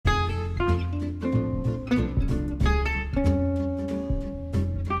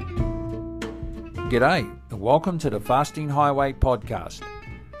G'day, and welcome to the Fasting Highway podcast,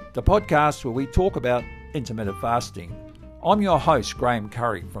 the podcast where we talk about intermittent fasting. I'm your host, Graham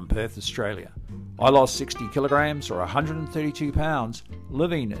Curry from Perth, Australia. I lost 60 kilograms or 132 pounds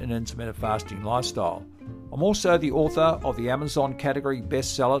living an intermittent fasting lifestyle. I'm also the author of the Amazon category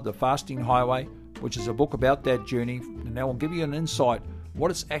bestseller, The Fasting Highway, which is a book about that journey, and that will give you an insight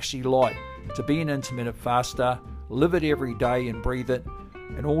what it's actually like to be an intermittent faster, live it every day and breathe it,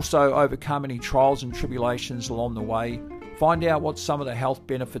 and also overcome any trials and tribulations along the way, find out what some of the health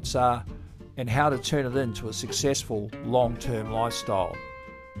benefits are, and how to turn it into a successful long-term lifestyle.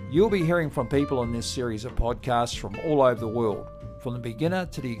 You'll be hearing from people in this series of podcasts from all over the world, from the beginner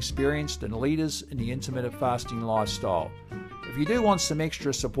to the experienced and leaders in the intermittent fasting lifestyle. If you do want some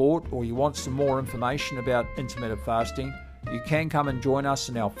extra support or you want some more information about intermittent fasting, you can come and join us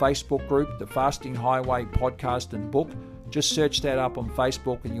in our Facebook group, the Fasting Highway Podcast and Book. Just search that up on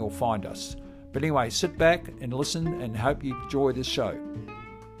Facebook and you'll find us. But anyway, sit back and listen and hope you enjoy this show.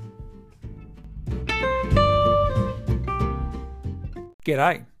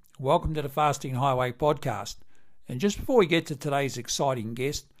 G'day, welcome to the Fasting Highway Podcast. And just before we get to today's exciting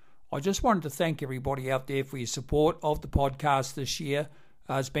guest, I just wanted to thank everybody out there for your support of the podcast this year.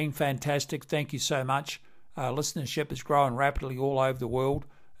 It's been fantastic. Thank you so much. Listenership is growing rapidly all over the world,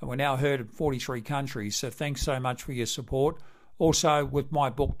 and we're now heard in 43 countries, so thanks so much for your support. Also, with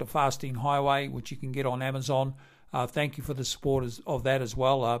my book, The Fasting Highway, which you can get on Amazon, thank you for the support of that as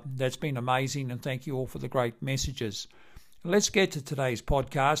well. That's been amazing, and thank you all for the great messages. Let's get to today's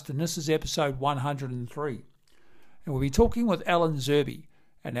podcast, and this is episode 103. And we'll be talking with Alan Zerbe,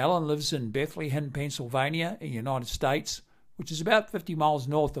 and Alan lives in Bethlehem, Pennsylvania, in the United States, which is about 50 miles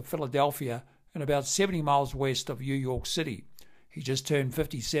north of Philadelphia and about 70 miles west of New York City. He just turned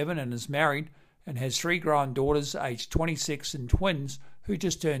 57 and is married and has 3 grown daughters aged 26 and twins who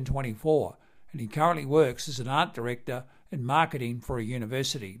just turned 24. And he currently works as an art director in marketing for a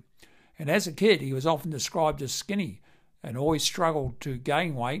university. And as a kid, he was often described as skinny and always struggled to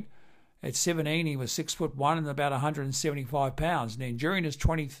gain weight. At 17, he was 6'1" and about 175 pounds. And then during his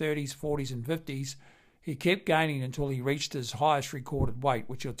 20s, 30s, 40s and 50s, he kept gaining until he reached his highest recorded weight,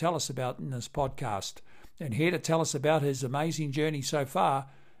 which he'll tell us about in this podcast. And here to tell us about his amazing journey so far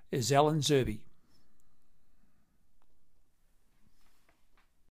is Alan Zerbe.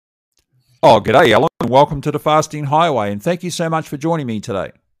 Oh, g'day, Alan. Welcome to the Fasting Highway, and thank you so much for joining me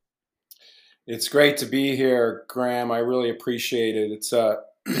today. It's great to be here, Graham. I really appreciate it.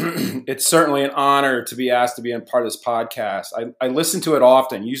 It's certainly an honor to be asked to be a part of this podcast. I listen to it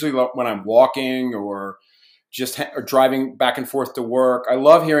often, usually when I'm walking or just driving back and forth to work. I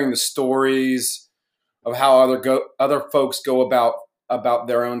love hearing the stories of how other folks go about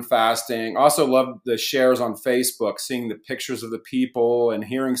their own fasting. I also love the shares on Facebook, seeing the pictures of the people and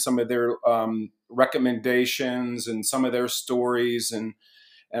hearing some of their recommendations and some of their stories. And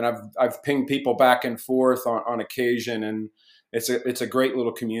I've pinged people back and forth on occasion, and it's a great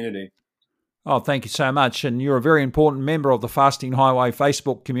little community. Oh, thank you so much. And you're a very important member of the Fasting Highway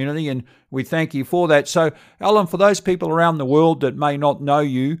Facebook community, and we thank you for that. So, Alan, for those people around the world that may not know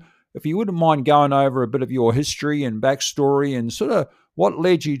you, if you wouldn't mind going over a bit of your history and backstory and sort of what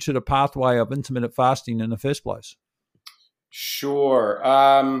led you to the pathway of intermittent fasting in the first place. Sure.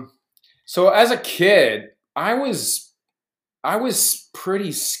 So as a kid, I was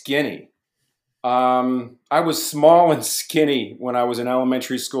pretty skinny. I was small and skinny when I was in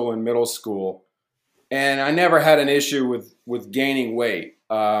elementary school and middle school, and I never had an issue with gaining weight.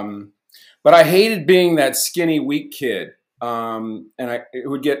 But I hated being that skinny, weak kid. And it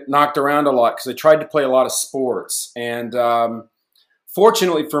would get knocked around a lot because I tried to play a lot of sports. And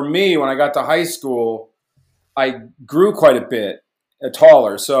fortunately for me, when I got to high school, I grew quite a bit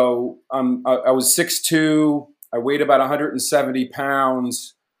taller. So I was 6'2". I weighed about 170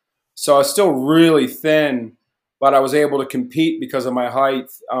 pounds. So I was still really thin, but I was able to compete because of my height.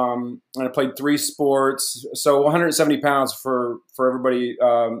 And I played 3 sports. So 170 pounds for everybody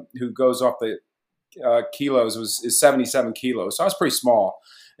who goes off the kilos is 77 kilos. So I was pretty small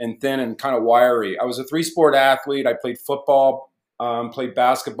and thin and kind of wiry. I was a 3-sport athlete. I played football, played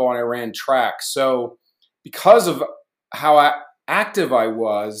basketball, and I ran track. So because of how active I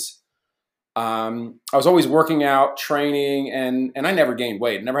was always working out, training, and I never gained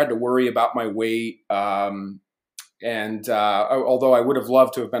weight. I never had to worry about my weight. Although I would have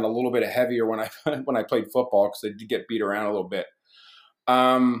loved to have been a little bit heavier when I played football, because I did get beat around a little bit.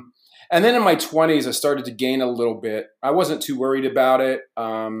 And then in my 20s, I started to gain a little bit. I wasn't too worried about it.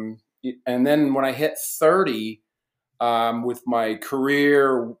 And then when I hit 30, with my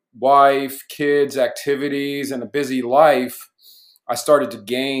career, wife, kids, activities, and a busy life, I started to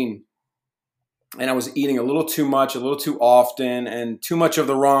gain and I was eating a little too much, a little too often, and too much of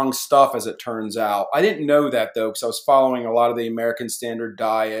the wrong stuff, as it turns out. I didn't know that, though, because I was following a lot of the American Standard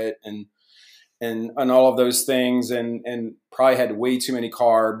Diet and all of those things, and probably had way too many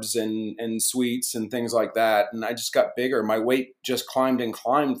carbs and sweets and things like that. And I just got bigger. My weight just climbed and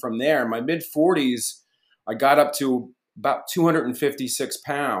climbed from there. In my mid 40s, I got up to about 256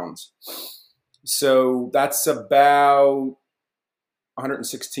 pounds. So that's about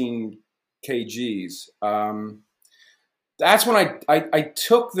 116 kgs. That's when I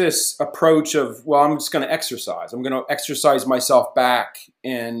took this approach of, well, I'm just going to exercise. I'm going to exercise myself back.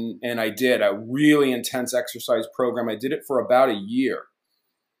 And I did a really intense exercise program. I did it for about a year.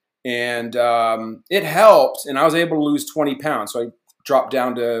 And it helped. And I was able to lose 20 pounds. So I dropped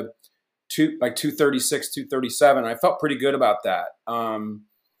down to 236, 237. I felt pretty good about that.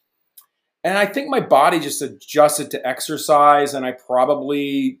 And I think my body just adjusted to exercise, and I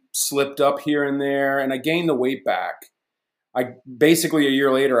probably slipped up here and there, and I gained the weight back. Basically a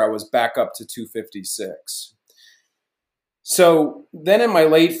year later, I was back up to 256. So then in my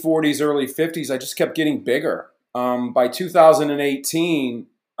late 40s, early 50s, I just kept getting bigger. By 2018,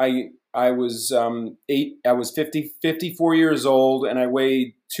 I was 54 years old, and I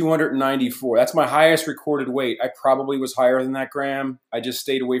weighed 294. That's my highest recorded weight. I probably was higher than that, Graham. I just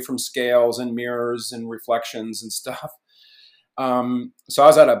stayed away from scales and mirrors and reflections and stuff. So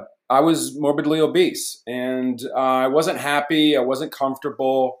I was morbidly obese, and I wasn't happy. I wasn't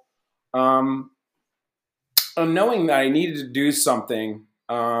comfortable. And knowing that I needed to do something,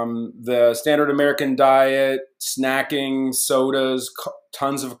 the standard American diet, snacking, sodas,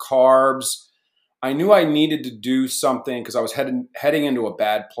 tons of carbs, I knew I needed to do something because I was heading into a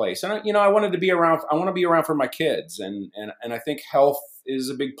bad place. And I wanted to be around. I want to be around for my kids, and I think health is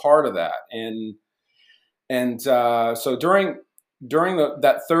a big part of that. So during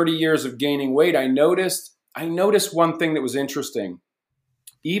that 30 years of gaining weight, I noticed one thing that was interesting.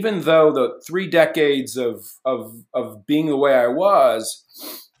 Even though the 3 decades of being the way I was,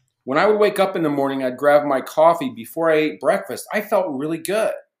 when I would wake up in the morning, I'd grab my coffee before I ate breakfast. I felt really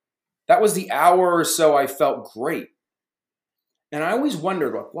good. That was the hour or so I felt great. And I always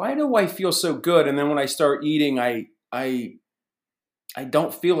wondered, like, why do I feel so good? And then when I start eating, I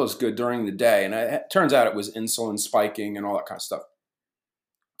don't feel as good during the day. And it turns out it was insulin spiking and all that kind of stuff.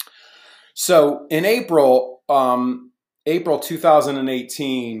 So in April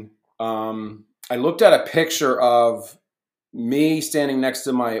 2018, I looked at a picture of me standing next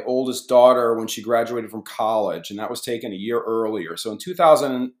to my oldest daughter when she graduated from college, and that was taken a year earlier. So in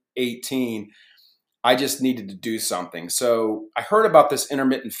 2018, I just needed to do something. So I heard about this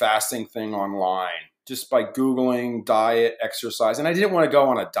intermittent fasting thing online just by Googling diet, exercise, and I didn't want to go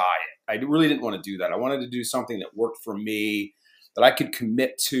on a diet. I really didn't want to do that. I wanted to do something that worked for me, that I could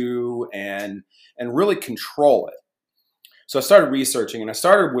commit to and really control it. So I started researching, and I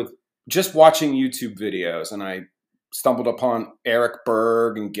started with just watching YouTube videos, and I stumbled upon Eric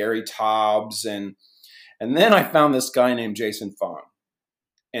Berg and Gary Taubes, and then I found this guy named Jason Fung.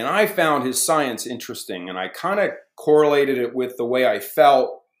 And I found his science interesting, and I kind of correlated it with the way I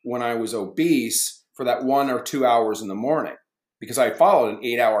felt when I was obese for that 1 or 2 hours in the morning, because I followed an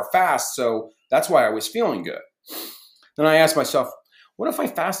 8-hour fast, so that's why I was feeling good. Then I asked myself, what if I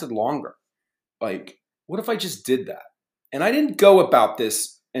fasted longer? Like, what if I just did that? And I didn't go about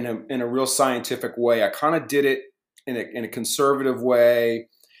this in a real scientific way. I kind of did it in a conservative way.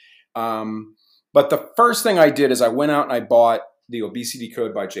 But the first thing I did is I went out and I bought The Obesity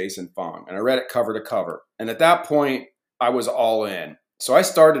Code by Jason Fung, and I read it cover to cover. And at that point, I was all in. So I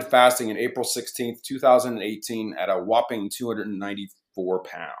started fasting in April 16th, 2018 at a whopping 294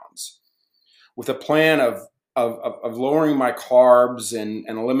 pounds with a plan of lowering my carbs and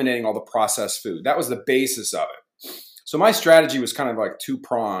eliminating all the processed food. That was the basis of it. So my strategy was kind of like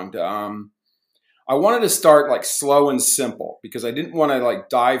two-pronged. I wanted to start like slow and simple because I didn't want to like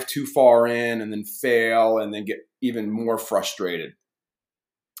dive too far in and then fail and then get even more frustrated.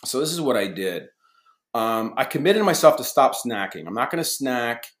 So this is what I did. I committed myself to stop snacking. I'm not going to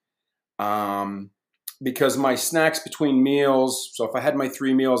snack because my snacks between meals, so if I had my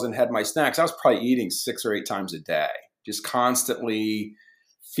 3 meals and had my snacks, I was probably eating 6 or 8 times a day, just constantly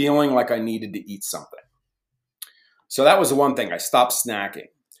feeling like I needed to eat something. So that was the one thing. I stopped snacking.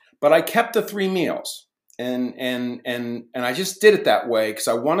 But I kept the 3 meals, and I just did it that way because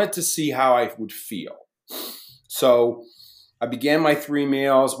I wanted to see how I would feel. So I began my 3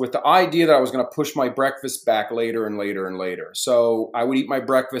 meals with the idea that I was going to push my breakfast back later and later and later. So I would eat my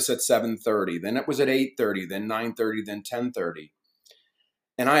breakfast at 7:30, then it was at 8:30, then 9:30, then 10:30.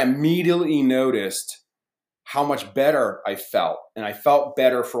 And I immediately noticed how much better I felt. And I felt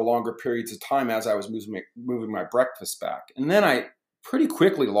better for longer periods of time as I was moving my breakfast back. And then I pretty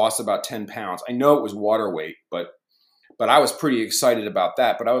quickly lost about 10 pounds. I know it was water weight, but I was pretty excited about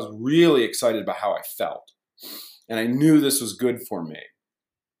that. But I was really excited about how I felt. And I knew this was good for me.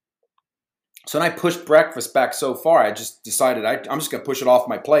 So then I pushed breakfast back so far, I just decided I'm just going to push it off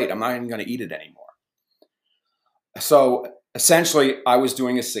my plate. I'm not even going to eat it anymore. So essentially, I was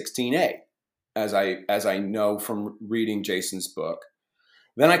doing a 16A, as I know from reading Jason's book.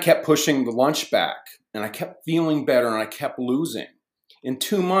 Then I kept pushing the lunch back, and I kept feeling better, and I kept losing. In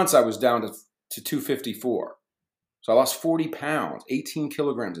 2 months, I was down to 254. So I lost 40 pounds, 18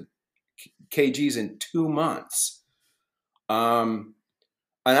 kilograms of kgs in 2 months. And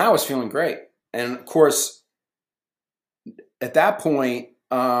I was feeling great. And of course, at that point,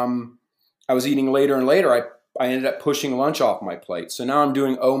 I was eating later and later. I ended up pushing lunch off my plate. So now I'm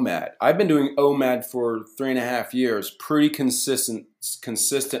doing OMAD. I've been doing OMAD for 3.5 years, pretty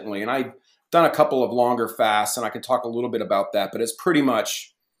consistently. And I've done a couple of longer fasts, and I can talk a little bit about that. But it's pretty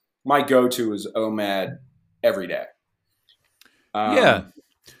much my go-to is OMAD every day. Yeah,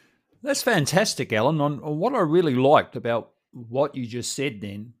 that's fantastic, Alan. On what I really liked about what you just said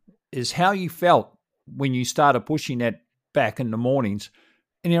then is how you felt when you started pushing that back in the mornings.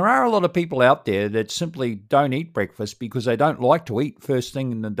 And there are a lot of people out there that simply don't eat breakfast because they don't like to eat first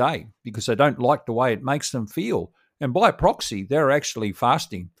thing in the day, because they don't like the way it makes them feel. And by proxy, they're actually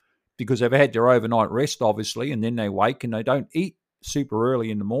fasting because they've had their overnight rest, obviously, and then they wake and they don't eat super early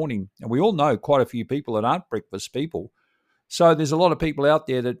in the morning. And we all know quite a few people that aren't breakfast people. So there's a lot of people out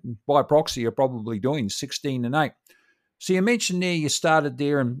there that by proxy are probably doing 16 and 8. So you mentioned there you started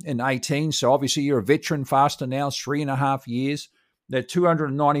there in 18. So obviously you're a veteran faster now, 3.5 years. They're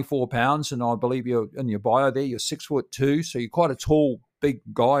 294 pounds, and I believe you're in your bio there, you're 6'2", so you're quite a tall, big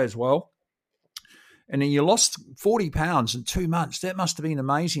guy as well. And then you lost 40 pounds in 2 months. That must have been an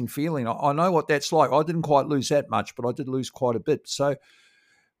amazing feeling. I know what that's like. I didn't quite lose that much, but I did lose quite a bit. So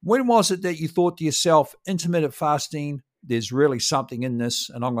when was it that you thought to yourself, intermittent fasting, there's really something in this,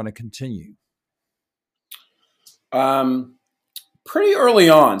 and I'm going to continue? Pretty early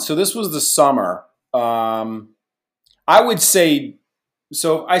on. So this was the summer. I would say,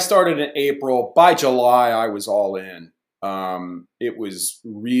 so I started in April. By July, I was all in. It was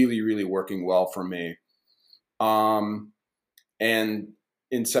really, really working well for me. And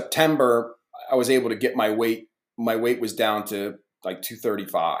in September, I was able to get my weight. My weight was down to like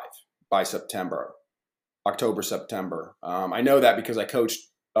 235 by September, October, September. I know that because I coached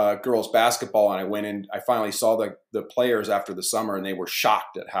girls basketball, and I went in. I finally saw the players after the summer, and they were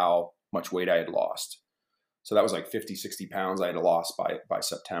shocked at how much weight I had lost. So that was like 50, 60 pounds I had lost by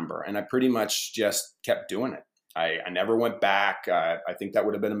September. And I pretty much just kept doing it. I never went back. I think that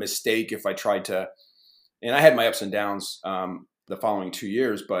would have been a mistake if I tried to. And I had my ups and downs the following 2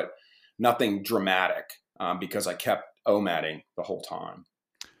 years, but nothing dramatic because I kept OMADing the whole time.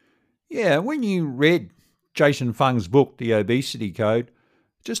 Yeah, when you read Jason Fung's book, The Obesity Code,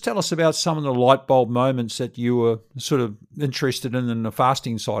 just tell us about some of the light bulb moments that you were sort of interested in the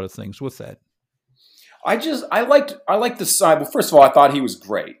fasting side of things with that. I liked the side. Well, first of all, I thought he was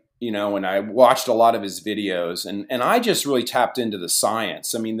great, and I watched a lot of his videos, and I just really tapped into the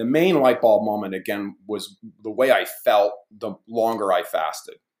science. I mean, the main light bulb moment again was the way I felt the longer I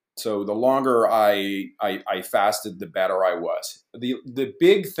fasted. So the longer I fasted, the better I was. The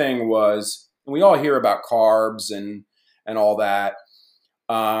big thing was, and we all hear about carbs and all that.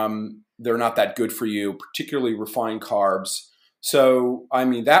 They're not that good for you, particularly refined carbs. So, I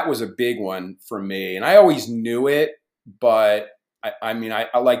mean, that was a big one for me. And I always knew it, but I mean,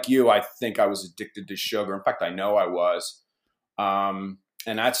 I like you, I think I was addicted to sugar. In fact, I know I was. And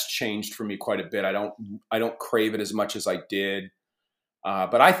that's changed for me quite a bit. I don't crave it as much as I did.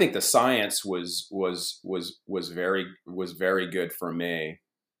 But I think the science was very good for me.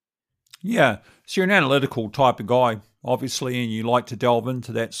 Yeah. So you're an analytical type of guy, obviously, and you like to delve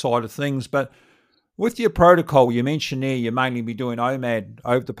into that side of things. But with your protocol, you mentioned there you mainly be doing OMAD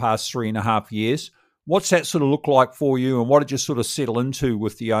over the past 3.5 years. What's that sort of look like for you, and what did you sort of settle into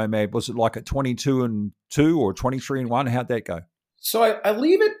with the OMAD? Was it like a 22-2 or 23-1? How'd that go? So I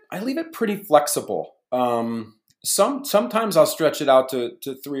leave it pretty flexible. Sometimes I'll stretch it out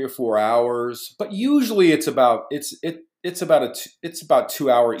to 3 or 4 hours, but usually it's about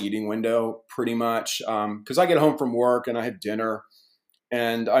 2 hour eating window pretty much. Because I get home from work and I have dinner.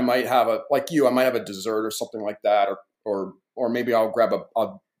 And I might have I might have a dessert or something like that, or maybe I'll grab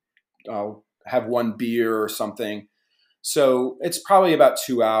I'll have one beer or something. So it's probably about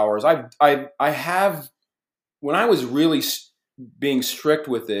 2 hours. I have, when I was really being strict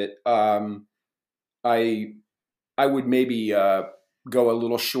with it, I I would maybe go a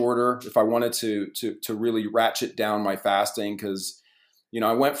little shorter if I wanted to really ratchet down my fasting, because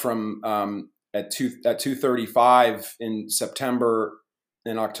I went from at 235 in September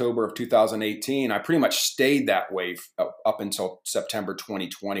and October of 2018. I pretty much stayed that way up until September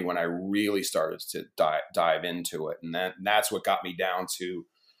 2020, when I really started to dive into it, and that's what got me down to.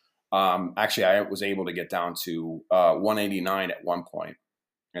 Actually, I was able to get down to 189 at one point,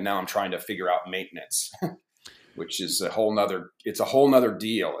 and now I'm trying to figure out maintenance, which is it's a whole nother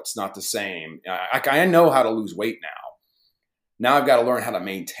deal. It's not the same. I know how to lose weight now. Now I've got to learn how to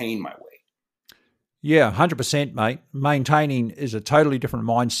maintain my weight. Yeah, 100%, mate. Maintaining is a totally different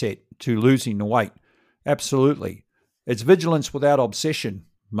mindset to losing the weight. Absolutely. It's vigilance without obsession,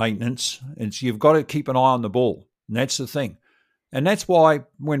 maintenance. You've got to keep an eye on the ball. And that's the thing. And that's why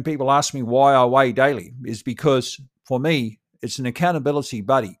when people ask me why I weigh daily, is because for me, it's an accountability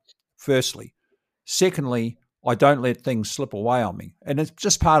buddy, firstly. Secondly, I don't let things slip away on me. And it's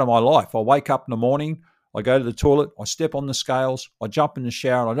just part of my life. I wake up in the morning, I go to the toilet, I step on the scales, I jump in the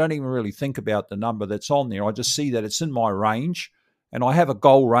shower, and I don't even really think about the number that's on there. I just see that it's in my range, and I have a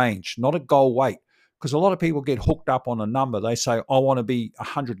goal range, not a goal weight. Because a lot of people get hooked up on a number. They say, I want to be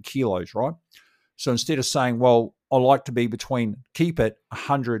 100 kilos, right? So instead of saying, well, I like to be keep it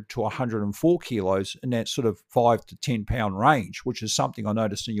 100 to 104 kilos in that sort of 5 to 10 pound range, which is something I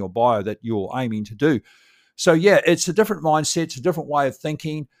noticed in your bio that you're aiming to do. So yeah, it's a different mindset. It's a different way of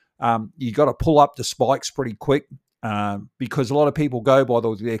thinking. You got to pull up the spikes pretty quick because a lot of people go by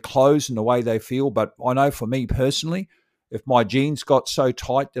their clothes and the way they feel. But I know for me personally, if my jeans got so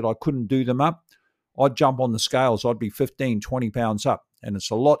tight that I couldn't do them up, I'd jump on the scales. I'd be 15, 20 pounds up. And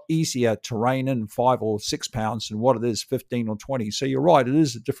it's a lot easier to rein in 5 or 6 pounds than what it is 15 or 20. So you're right, it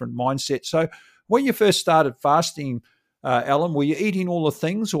is a different mindset. So when you first started fasting, Alan, were you eating all the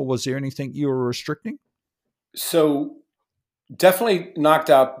things, or was there anything you were restricting? So definitely knocked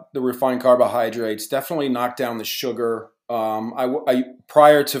out the refined carbohydrates, definitely knocked down the sugar. I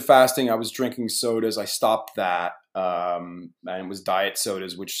prior to fasting, I was drinking sodas. I stopped that. And it was diet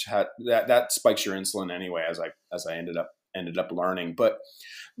sodas, which had that spikes your insulin anyway, as I ended up learning. But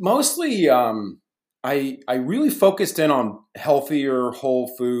mostly, I really focused in on healthier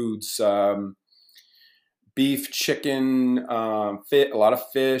whole foods, beef, chicken, a lot of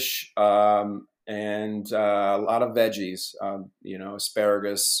fish, and a lot of veggies.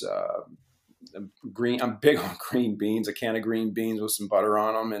 Asparagus, green. I'm big on green beans. A can of green beans with some butter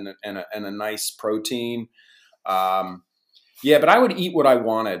on them, and a nice protein. Yeah, but I would eat what I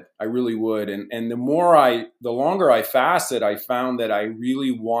wanted. I really would. And the longer I fasted, I found that I really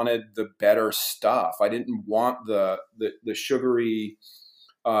wanted the better stuff. I didn't want the sugary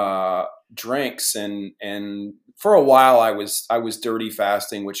drinks. And for a while I was dirty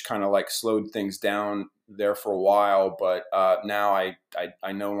fasting, which kind of like slowed things down there for a while. But now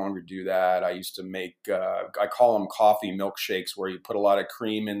I no longer do that. I used to make I call them coffee milkshakes, where you put a lot of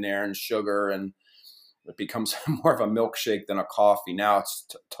cream in there and sugar, and it becomes more of a milkshake than a coffee. Now it's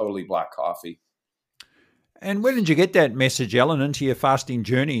totally black coffee. And when did you get that message, Alan, into your fasting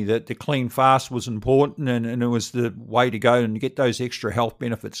journey that the clean fast was important and it was the way to go and get those extra health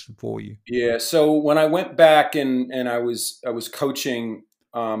benefits for you? Yeah. So when I went back and I was coaching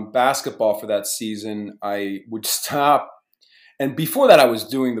basketball for that season, I would stop. And before that, I was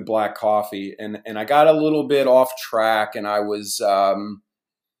doing the black coffee, and I got a little bit off track, and I was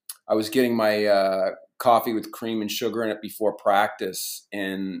getting my coffee with cream and sugar in it before practice,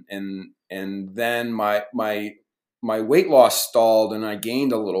 and then my weight loss stalled, and I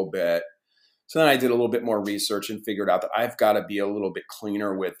gained a little bit. So then I did a little bit more research and figured out that I've got to be a little bit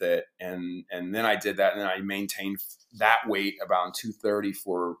cleaner with it, and then I did that, and then I maintained that weight about 230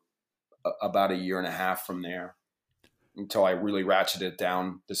 for about a year and a half from there, until I really ratcheted it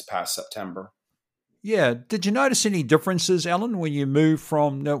down this past September. Yeah. Did you notice any differences, Alan, when you moved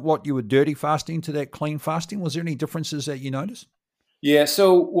from what you were dirty fasting to that clean fasting? Was there any differences that you noticed? Yeah.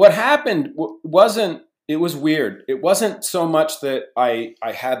 So what happened it was weird. It wasn't so much that I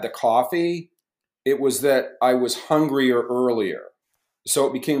had the coffee. It was that I was hungrier earlier. So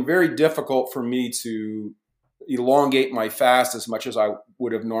it became very difficult for me to elongate my fast as much as I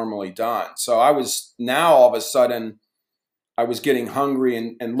would have normally done. So I was now all of a sudden I was getting hungry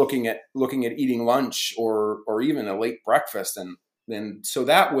and looking at eating lunch or even a late breakfast, and then so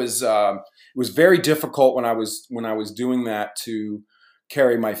that was it was very difficult when I was doing that to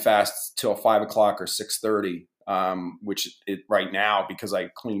carry my fast till 5 o'clock or 6:30, which right now, because I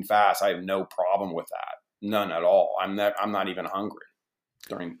clean fast, I have no problem with that, none at all. I'm not even hungry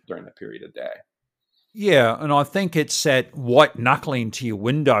during the period of day. Yeah, and I think it's that white knuckling to your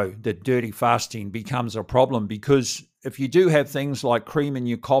window that dirty fasting becomes a problem, because if you do have things like cream in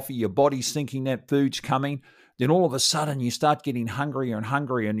your coffee, your body's thinking that food's coming, then all of a sudden you start getting hungrier and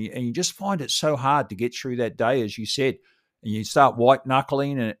hungrier, and you just find it so hard to get through that day, as you said, and you start white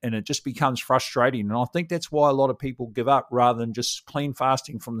knuckling, and it just becomes frustrating. And I think that's why a lot of people give up rather than just clean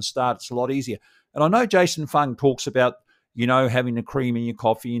fasting from the start. It's a lot easier. And I know Jason Fung talks about, having the cream in your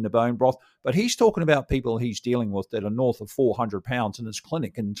coffee and the bone broth. But he's talking about people he's dealing with that are north of 400 pounds in his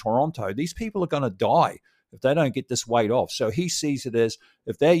clinic in Toronto. These people are going to die if they don't get this weight off. So he sees it as,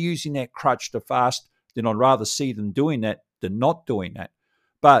 if they're using that crutch to fast, then I'd rather see them doing that than not doing that.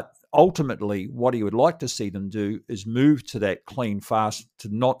 But ultimately, what he would like to see them do is move to that clean fast to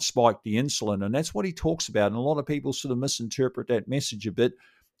not spike the insulin. And that's what he talks about. And a lot of people sort of misinterpret that message a bit.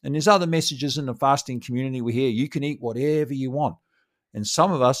 And there's other messages in the fasting community we hear. You can eat whatever you want. And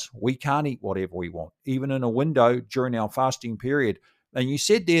some of us, we can't eat whatever we want, even in a window during our fasting period. And you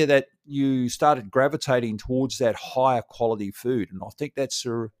said there that you started gravitating towards that higher quality food. And I think that's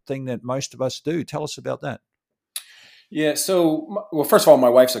the thing that most of us do. Tell us about that. Yeah. So, well, first of all, my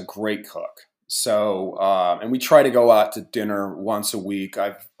wife's a great cook. So, and we try to go out to dinner once a week.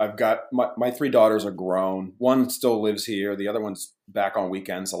 I've got my three daughters are grown. One still lives here. The other one's back on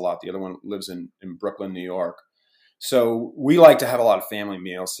weekends a lot. The other one lives in Brooklyn, New York. So we like to have a lot of family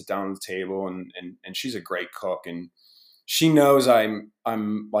meals, sit down at the table, and she's a great cook, and she knows I'm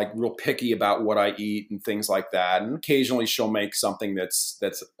like real picky about what I eat and things like that. And occasionally she'll make something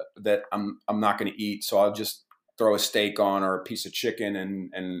that I'm not going to eat, so I'll just throw a steak on or a piece of chicken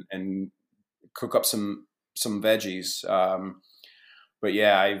and cook up some veggies. But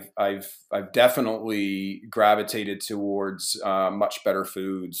yeah, I've definitely gravitated towards much better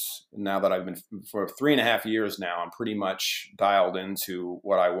foods now that I've been for 3.5 years now. I'm pretty much dialed into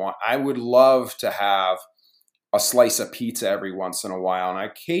what I want. I would love to have a slice of pizza every once in a while, and I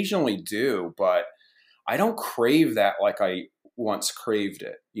occasionally do, but I don't crave that like I once craved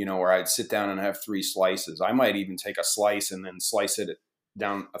it, where I'd sit down and have 3 slices. I might even take a slice and then slice it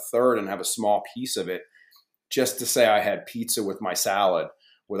down a third and have a small piece of it, just to say I had pizza with my salad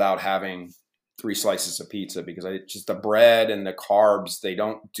without having 3 slices of pizza, because just the bread and the carbs, I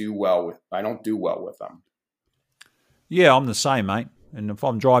don't do well with them. Yeah, I'm the same, mate. And if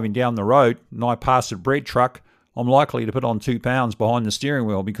I'm driving down the road and I pass a bread truck, I'm likely to put on 2 pounds behind the steering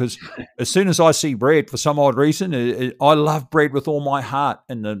wheel, because as soon as I see bread, for some odd reason, I love bread with all my heart.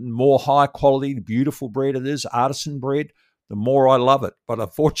 And the more high quality, beautiful bread it is, artisan bread, the more I love it. But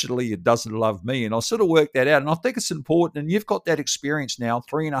unfortunately, it doesn't love me. And I sort of worked that out. And I think it's important. And you've got that experience now,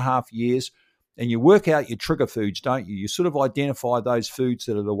 3.5 years, and you work out your trigger foods, don't you? You sort of identify those foods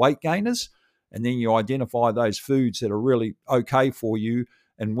that are the weight gainers, and then you identify those foods that are really okay for you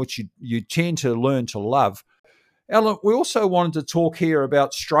and which you tend to learn to love. Alan, we also wanted to talk here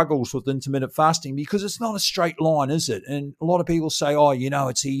about struggles with intermittent fasting, because it's not a straight line, is it? And a lot of people say, oh,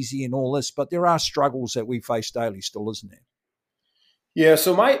 it's easy and all this, but there are struggles that we face daily still, isn't there? Yeah,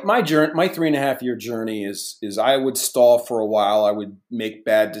 so my journey, my 3.5 year journey is I would stall for a while, I would make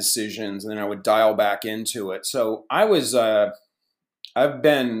bad decisions, and then I would dial back into it. So I've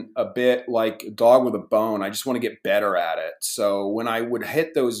been a bit like a dog with a bone. I just want to get better at it. So when I would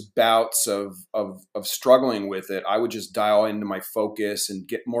hit those bouts of struggling with it, I would just dial into my focus and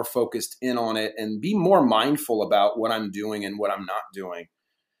get more focused in on it and be more mindful about what I'm doing and what I'm not doing.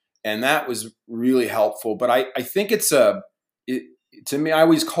 And that was really helpful. But I think to me, I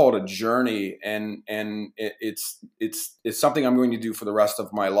always call it a journey, and it's something I'm going to do for the rest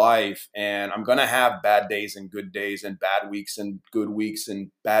of my life. And I'm going to have bad days and good days, and bad weeks and good weeks, and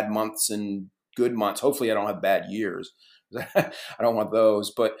bad months and good months. Hopefully I don't have bad years. I don't want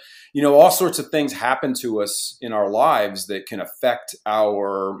those, but all sorts of things happen to us in our lives that can affect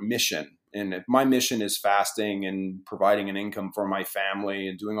our mission. And if my mission is fasting and providing an income for my family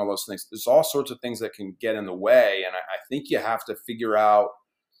and doing all those things, there's all sorts of things that can get in the way. And I think you have to figure out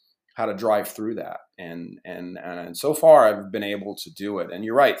how to drive through that. And so far I've been able to do it. And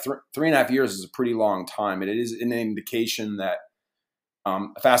you're right. 3.5 years is a pretty long time. And it is an indication that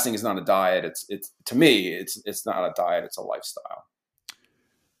fasting is not a diet. It's to me, it's not a diet. It's a lifestyle.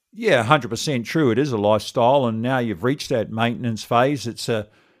 Yeah, 100% true. It is a lifestyle. And now you've reached that maintenance phase.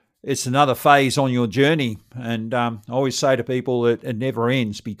 It's another phase on your journey. And I always say to people that it never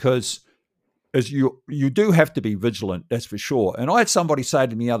ends, because as you do have to be vigilant, that's for sure. And I had somebody say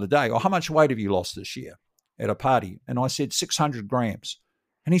to me the other day, oh, how much weight have you lost this year at a party? And I said, 600 grams.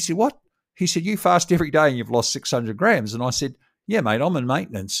 And he said, what? He said, you fast every day and you've lost 600 grams. And I said, yeah, mate, I'm in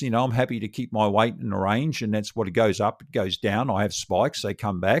maintenance. I'm happy to keep my weight in the range, and that's what it goes up, it goes down. I have spikes, they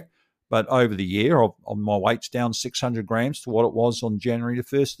come back. But over the year, my weight's down 600 grams to what it was on January the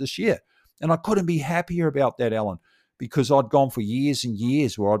 1st this year. And I couldn't be happier about that, Alan, because I'd gone for years and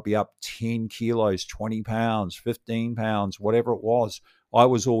years where I'd be up 10 kilos, 20 pounds, 15 pounds, whatever it was. I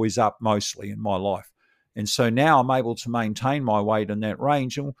was always up mostly in my life. And so now I'm able to maintain my weight in that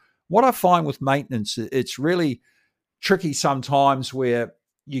range. And what I find with maintenance, it's really tricky sometimes where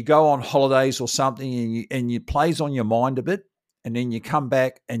you go on holidays or something and it plays on your mind a bit, and then you come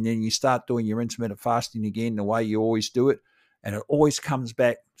back and then you start doing your intermittent fasting again the way you always do it, and it always comes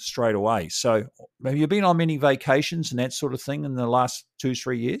back straight away. So have you been on many vacations and that sort of thing in the last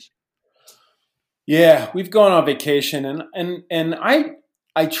 2-3 years? Yeah, we've gone on vacation, and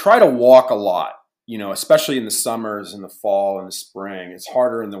I try to walk a lot, especially in the summers and the fall and the spring. It's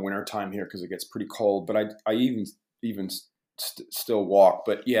harder in the wintertime here because it gets pretty cold, but I still walk.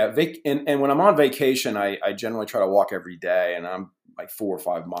 But yeah, and when I'm on vacation, I generally try to walk every day, and I'm like 4 or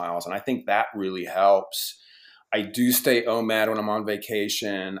 5 miles, and I think that really helps. I do stay OMAD when I'm on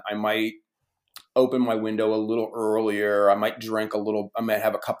vacation. I might open my window a little earlier. I might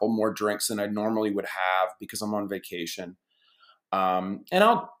have a couple more drinks than I normally would have because I'm on vacation. And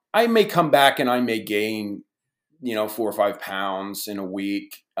I may come back and I may gain, 4 or 5 pounds in a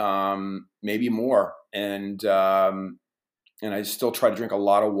week, maybe more. And I still try to drink a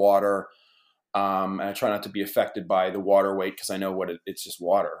lot of water. And I try not to be affected by the water weight because I know it's just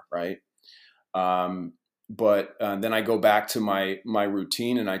water, right? But then I go back to my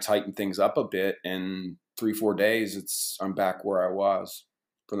routine and I tighten things up a bit. And 3-4 days, I'm back where I was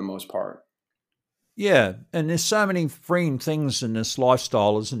for the most part. Yeah, and there's so many freeing things in this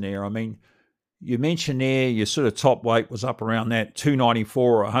lifestyle, isn't there? I mean, you mentioned there your sort of top weight was up around that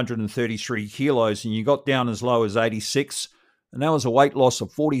 294 or 133 kilos, and you got down as low as 86, and that was a weight loss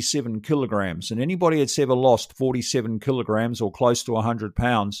of 47 kilograms. And anybody that's ever lost 47 kilograms or close to 100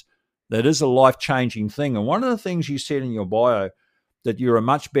 pounds, that is a life-changing thing. And one of the things you said in your bio, that you're a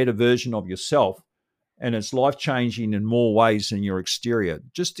much better version of yourself, and it's life-changing in more ways than your exterior.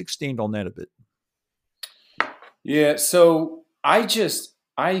 Just extend on that a bit. Yeah, so I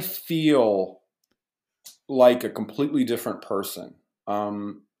feel like a completely different person.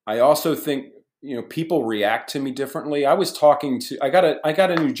 I also think people react to me differently. I got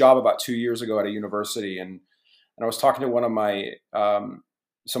a new job about 2 years ago at a university, and I was talking to one of my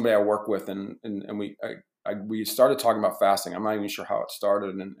somebody I work with, and we started talking about fasting. I'm not even sure how it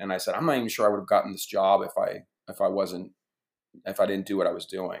started, and I said I'm not even sure I would have gotten this job if I didn't do what I was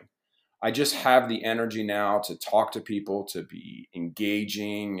doing. I just have the energy now to talk to people, to be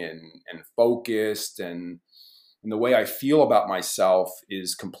engaging and focused, and the way I feel about myself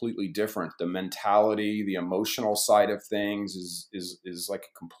is completely different. The mentality, the emotional side of things is like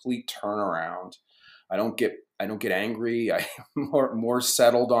a complete turnaround. I don't get angry. I'm more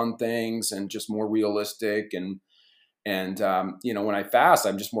settled on things and just more realistic. And when I fast,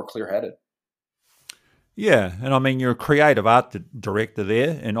 I'm just more clear headed. Yeah, and I mean, you're a creative art director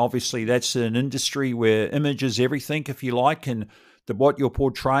there, and obviously that's an industry where image is everything, if you like, and what you're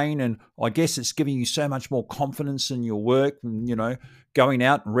portraying, and I guess it's giving you so much more confidence in your work, and going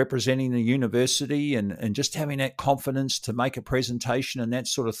out and representing the university, and just having that confidence to make a presentation and that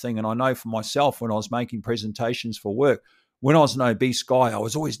sort of thing. And I know for myself, when I was making presentations for work, when I was an obese guy, I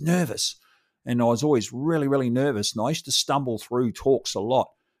was always nervous, and I was always really, really nervous, and I used to stumble through talks a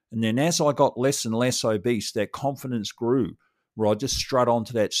lot. And then as I got less and less obese, that confidence grew, where I just strut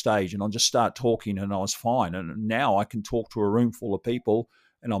onto that stage and I just start talking and I was fine. And now I can talk to a room full of people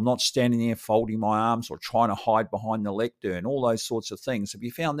and I'm not standing there folding my arms or trying to hide behind the lectern, all those sorts of things. Have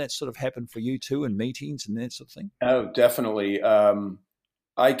you found that sort of happen for you too in meetings and that sort of thing? Oh, definitely.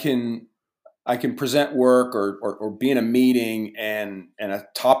 I can present work or be in a meeting and a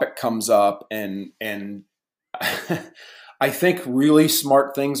topic comes up and I think really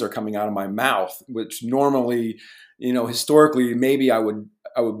smart things are coming out of my mouth, which normally, historically, maybe I would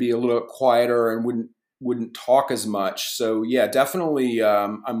be a little quieter and wouldn't talk as much. So yeah, definitely,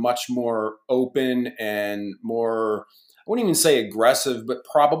 I'm much more open and more. I wouldn't even say aggressive, but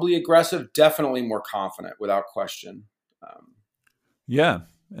probably aggressive. Definitely more confident, without question. Yeah.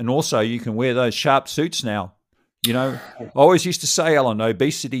 And also you can wear those sharp suits now. I always used to say, Alan,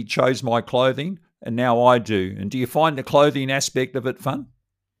 obesity chose my clothing, and now I do. And do you find the clothing aspect of it fun?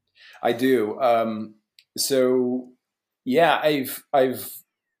 I do. So yeah, I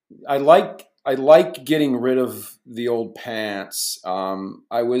like getting rid of the old pants. Graham,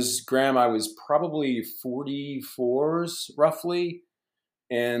 I was probably 44s roughly,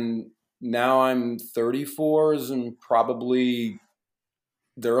 and now I'm 34s, and probably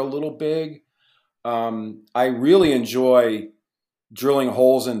they're a little big. I really enjoy drilling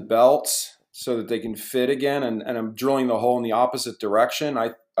holes in belts so that they can fit again, and I'm drilling the hole in the opposite direction.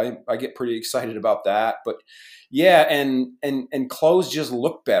 I get pretty excited about that. But yeah, and clothes just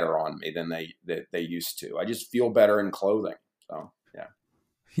look better on me than they used to. I just feel better in clothing. So yeah.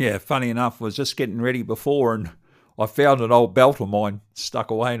 Yeah, funny enough, I was just getting ready before and I found an old belt of mine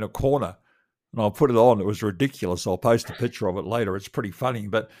stuck away in a corner. And I put it on. It was ridiculous. I'll post a picture of it later. It's pretty funny.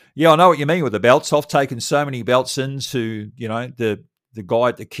 But yeah, I know what you mean with the belts. I've taken so many belts into, the guy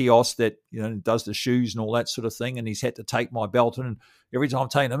at the kiosk that, does the shoes and all that sort of thing. And he's had to take my belt in. And every time I'm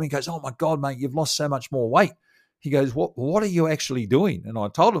taking them, he goes, "Oh my God, mate, you've lost so much more weight." He goes, What are you actually doing? And I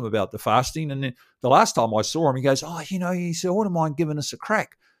told him about the fasting. And then the last time I saw him, he goes, he said, "I wouldn't mind giving us a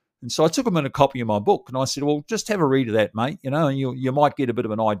crack." And so I took him in a copy of my book and I said, "Well, just have a read of that, mate, and you might get a bit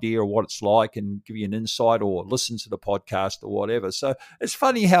of an idea of what it's like and give you an insight, or listen to the podcast or whatever." So it's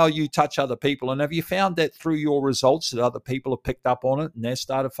funny how you touch other people. And have you found that through your results that other people have picked up on it and they've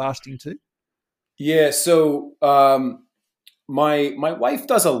started fasting too? Yeah. So my wife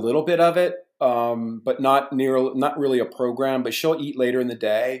does a little bit of it, but not really a program. But she'll eat later in the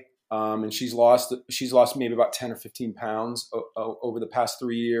day, and she's lost maybe about 10 or 15 pounds over the past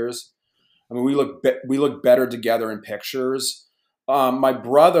 3 years. I mean, we look better together in pictures. My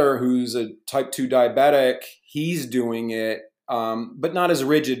brother, who's a type 2 diabetic, he's doing it, but not as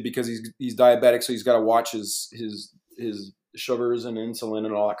rigid because he's diabetic, so he's got to watch his sugars and insulin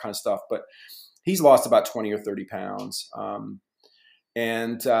and all that kind of stuff. But he's lost about 20 or 30 pounds.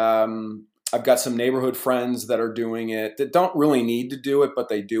 And I've got some neighborhood friends that are doing it that don't really need to do it, but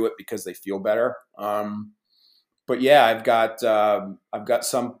they do it because they feel better. But yeah, I've got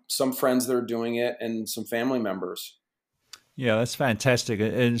some friends that are doing it and some family members. Yeah, that's fantastic.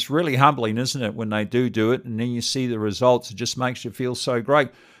 And it's really humbling, isn't it, when they do it and then you see the results. It just makes you feel so great.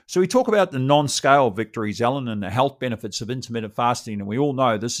 So we talk about the non-scale victories, Alan, and the health benefits of intermittent fasting. And we all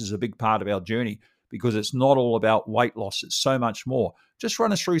know this is a big part of our journey because it's not all about weight loss. It's so much more. Just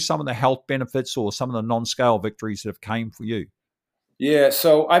run us through some of the health benefits or some of the non-scale victories that have came for you. Yeah,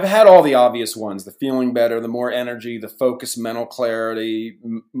 so I've had all the obvious ones: the feeling better, the more energy, the focus, mental clarity,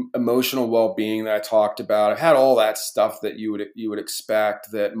 emotional well-being that I talked about. I've had all that stuff that you would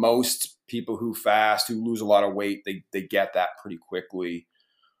expect, that most people who fast, who lose a lot of weight, they get that pretty quickly.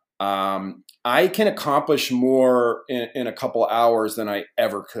 I can accomplish more in a couple hours than I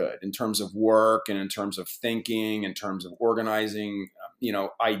ever could in terms of work and in terms of thinking, in terms of organizing,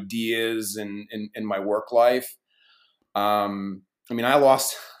 ideas in my work life. I mean, I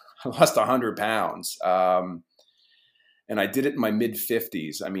lost 100 pounds, and I did it in my mid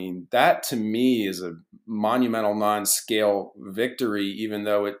 50s. I mean, that to me is a monumental non-scale victory, even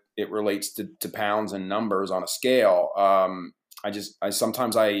though it relates to pounds and numbers on a scale.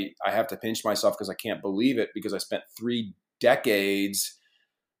 Sometimes I have to pinch myself because I can't believe it, because I spent 3 decades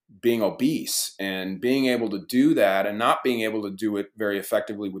being obese, and being able to do that and not being able to do it very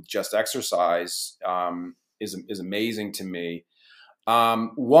effectively with just exercise is amazing to me.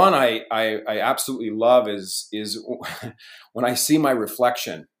 One I absolutely love is when I see my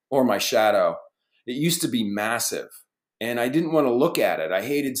reflection or my shadow. It used to be massive and I didn't want to look at it. I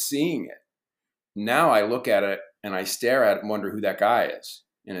hated seeing it. Now I look at it and I stare at it and wonder who that guy is,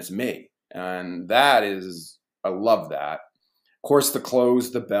 and it's me. And I love that. Of course, the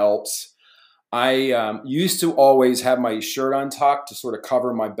clothes, the belts. I used to always have my shirt untucked to sort of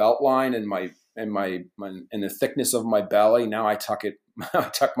cover my belt line and the thickness of my belly. Now I tuck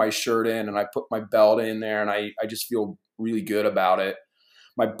my shirt in and I put my belt in there, and I just feel really good about it.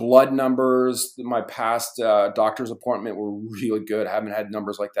 My blood numbers, my past doctor's appointment were really good. I haven't had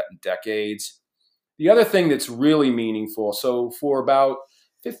numbers like that in decades. The other thing that's really meaningful, so for about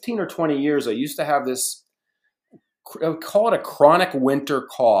 15 or 20 years, I used to have this, I would call it a chronic winter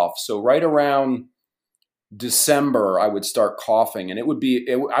cough. So right around December, I would start coughing, and I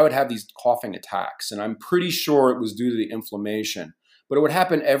would have these coughing attacks, and I'm pretty sure it was due to the inflammation. But it would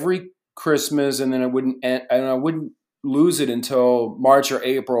happen every Christmas, and then I wouldn't lose it until March or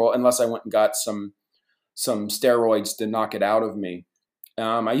April, unless I went and got some steroids to knock it out of me.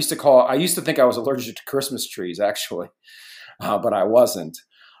 I used to think I was allergic to Christmas trees, actually, but I wasn't.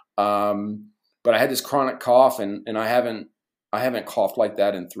 But I had this chronic cough, and I haven't coughed like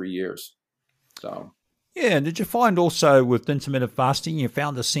that in 3 years. So. Yeah, and did you find also with intermittent fasting, you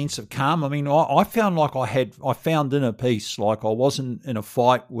found a sense of calm? I mean, I found like I found inner peace, like I wasn't in a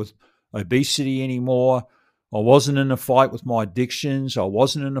fight with obesity anymore. I wasn't in a fight with my addictions. I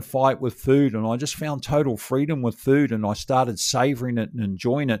wasn't in a fight with food, and I just found total freedom with food, and I started savoring it and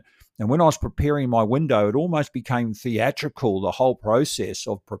enjoying it. And when I was preparing my window, it almost became theatrical, the whole process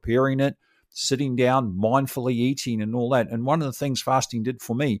of preparing it, sitting down, mindfully eating and all that. And one of the things fasting did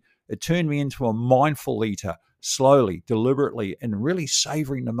for me, it turned me into a mindful eater, slowly, deliberately, and really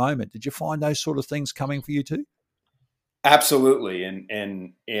savoring the moment. Did you find those sort of things coming for you too? Absolutely.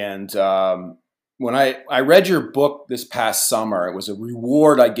 And when I read your book this past summer, it was a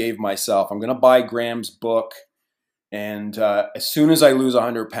reward I gave myself. I'm going to buy Graham's book. And as soon as I lose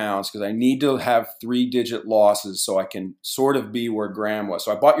 100 pounds, because I need to have 3-digit losses so I can sort of be where Graham was.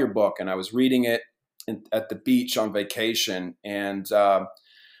 So I bought your book and I was reading it at the beach on vacation. And the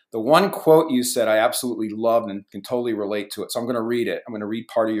one quote you said I absolutely loved and can totally relate to it. So I'm going to read it. I'm going to read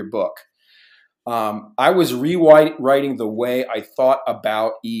part of your book. I was rewriting the way I thought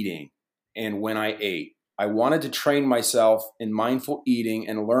about eating and when I ate. I wanted to train myself in mindful eating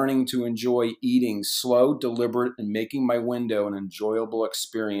and learning to enjoy eating slow, deliberate, and making my window an enjoyable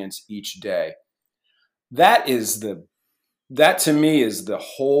experience each day. That to me is the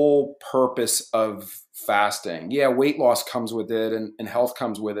whole purpose of fasting. Yeah, weight loss comes with it and health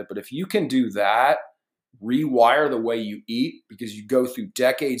comes with it. But if you can do that, rewire the way you eat, because you go through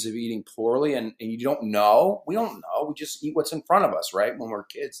decades of eating poorly and we don't know. We just eat what's in front of us, right? When we're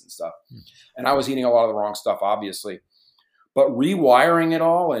kids and stuff. And I was eating a lot of the wrong stuff, obviously. But rewiring it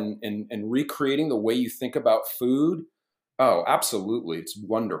all and recreating the way you think about food, oh, absolutely. It's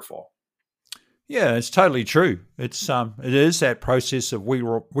wonderful. Yeah, it's totally true. It is that process of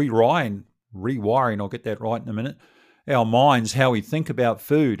rewiring. I'll get that right in a minute. Our minds, how we think about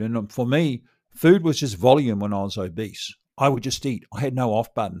food. And for me, food was just volume when I was obese. I would just eat. I had no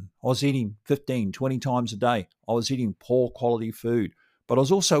off button. I was eating 15, 20 times a day. I was eating poor quality food, but I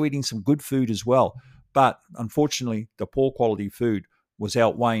was also eating some good food as well. But unfortunately, the poor quality food was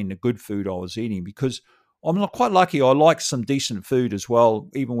outweighing the good food I was eating, because I'm not quite lucky. I like some decent food as well.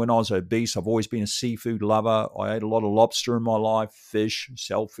 Even when I was obese, I've always been a seafood lover. I ate a lot of lobster in my life, fish,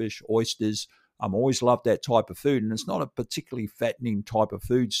 shellfish, oysters. I'm always loved that type of food. And it's not a particularly fattening type of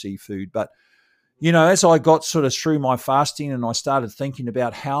food, seafood. But, as I got sort of through my fasting and I started thinking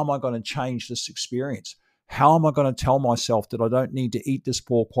about how am I going to change this experience? How am I going to tell myself that I don't need to eat this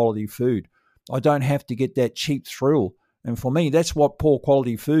poor quality food? I don't have to get that cheap thrill. And for me, that's what poor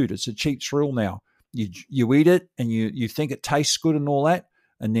quality food, it's a cheap thrill now. You eat it and you think it tastes good and all that,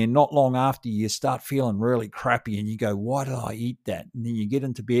 and then not long after you start feeling really crappy and you go, why did I eat that? And then you get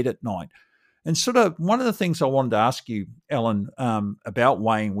into bed at night. And sort of one of the things I wanted to ask you, Alan, about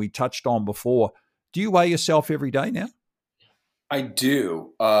weighing, we touched on before. Do you weigh yourself every day now? I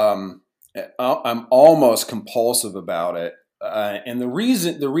do. I'm almost compulsive about it. And the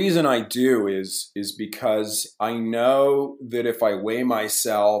reason I do is because I know that if I weigh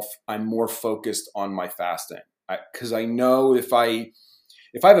myself, I'm more focused on my fasting. Because I know if I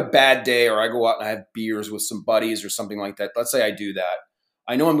have a bad day or I go out and I have beers with some buddies or something like that, let's say I do that,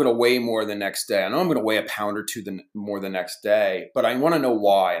 I know I'm going to weigh more the next day. I know I'm going to weigh a pound or two more the next day, but I want to know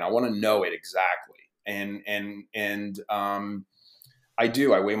why, and I want to know it exactly. I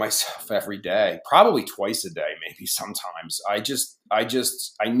do. I weigh myself every day, probably twice a day, maybe sometimes. I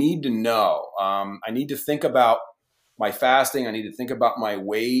need to know. I need to think about my fasting. I need to think about my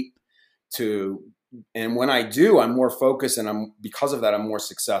weight and when I do, I'm more focused, and because of that, I'm more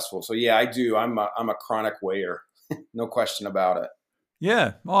successful. So yeah, I do. I'm a chronic weigher. No question about it.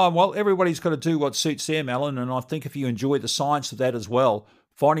 Yeah. Oh, well, everybody's got to do what suits them, Alan. And I think if you enjoy the science of that as well,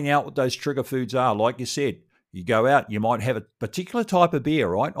 finding out what those trigger foods are, like you said, you go out, you might have a particular type of beer,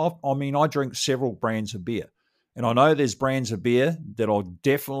 right? I drink several brands of beer. And I know there's brands of beer that I'll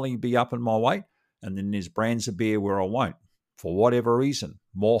definitely be up in my weight. And then there's brands of beer where I won't, for whatever reason.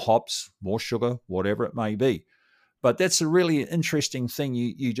 More hops, more sugar, whatever it may be. But that's a really interesting thing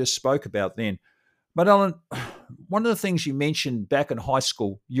you just spoke about then. But Alan, one of the things you mentioned back in high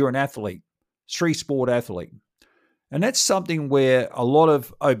school, you're an athlete, three-sport athlete. And that's something where a lot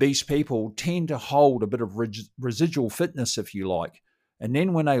of obese people tend to hold a bit of residual fitness, if you like. And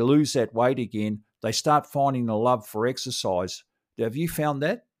then when they lose that weight again, they start finding a love for exercise. Have you found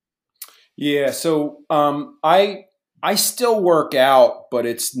that? Yeah. So I still work out, but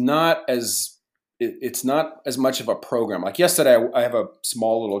it's not as much of a program. Like yesterday, I have a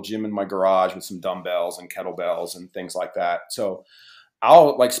small little gym in my garage with some dumbbells and kettlebells and things like that. So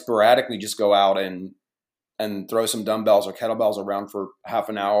I'll like sporadically just go out and throw some dumbbells or kettlebells around for half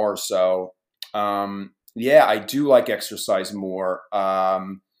an hour or so. Yeah, I do like exercise more.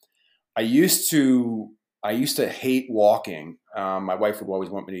 I used to hate walking. My wife would always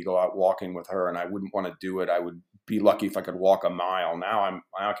want me to go out walking with her, and I wouldn't want to do it. I would be lucky if I could walk a mile. Now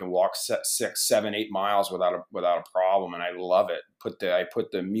I can walk 6, 7, 8 miles without a problem, and I love it. I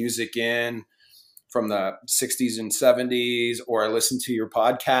put the music in from the 60s and 70s, or I listen to your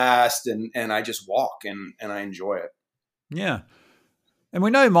podcast and I just walk and I enjoy it. Yeah. And we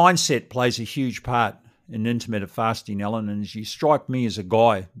know mindset plays a huge part in intermittent fasting, Alan, and you strike me as a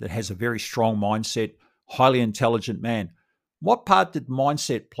guy that has a very strong mindset, highly intelligent man. What part did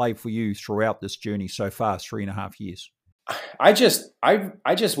mindset play for you throughout this journey so far, 3.5 years? I just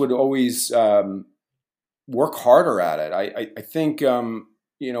would always work harder at it. I think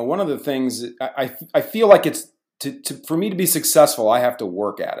one of the things I feel like it's for me to be successful, I have to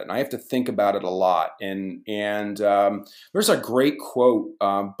work at it and I have to think about it a lot. And there's a great quote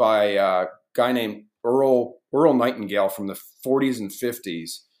by a guy named Earl Nightingale from the 40s and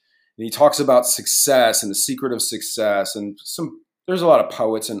 50s. And he talks about success and the secret of success. And there's a lot of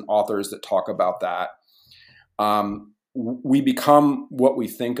poets and authors that talk about that. We become what we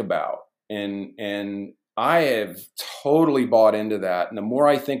think about. And I have totally bought into that. And the more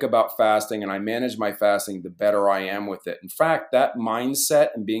I think about fasting and I manage my fasting, the better I am with it. In fact, that mindset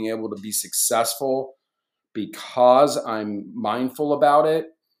and being able to be successful because I'm mindful about it,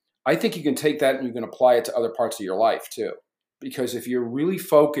 I think you can take that and you can apply it to other parts of your life too. Because if you're really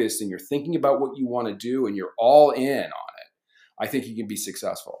focused and you're thinking about what you want to do and you're all in on it, I think you can be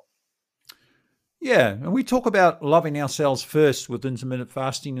successful. Yeah, and we talk about loving ourselves first with intermittent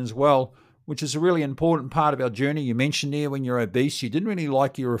fasting as well, which is a really important part of our journey. You mentioned there when you're obese, you didn't really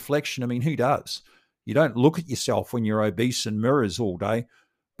like your reflection. I mean, who does? You don't look at yourself when you're obese in mirrors all day.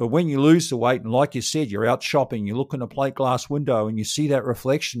 But when you lose the weight, and like you said, you're out shopping, you look in a plate glass window and you see that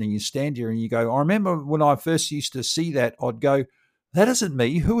reflection and you stand here and you go, I remember when I first used to see that, I'd go, that isn't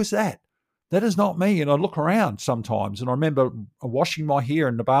me. Who is that? That is not me. And I look around sometimes and I remember washing my hair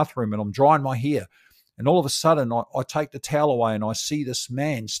in the bathroom and I'm drying my hair. And all of a sudden, I take the towel away and I see this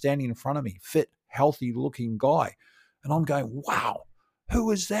man standing in front of me, fit, healthy looking guy. And I'm going, wow,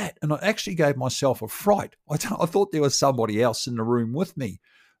 who is that? And I actually gave myself a fright. I thought there was somebody else in the room with me.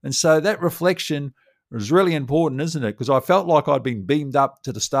 And so that reflection is really important, isn't it? Because I felt like I'd been beamed up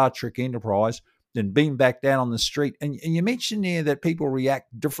to the Star Trek Enterprise, then beamed back down on the street. And you mentioned there that people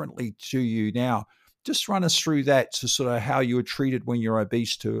react differently to you now. Just run us through that to sort of how you were treated when you're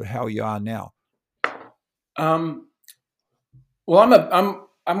obese to how you are now. Well,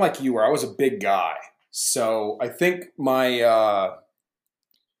 I'm like you were. I was a big guy, so I think my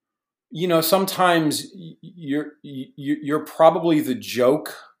sometimes you're probably the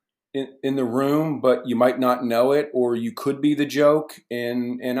joke in the room, but you might not know it, or you could be the joke.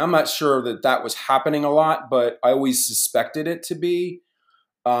 And I'm not sure that was happening a lot, but I always suspected it to be.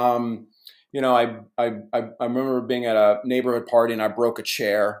 I remember being at a neighborhood party and I broke a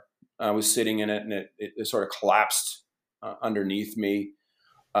chair. I was sitting in it and it sort of collapsed underneath me.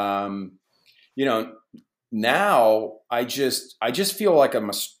 Now I just feel like I'm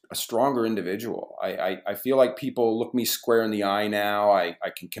a stronger individual. I feel like people look me square in the eye now. I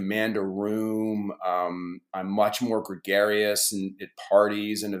can command a room. I'm much more gregarious at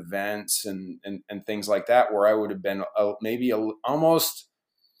parties and events and things like that, where I would have been almost,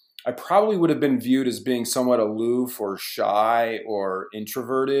 I probably would have been viewed as being somewhat aloof or shy or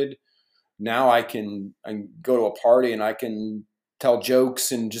introverted. Now I go to a party and I can tell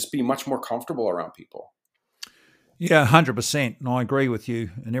jokes and just be much more comfortable around people. Yeah, 100%. And I agree with you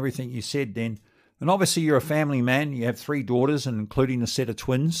and everything you said then. And obviously you're a family man. You have 3 daughters and including a set of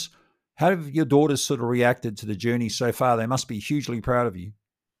twins. How have your daughters sort of reacted to the journey so far? They must be hugely proud of you.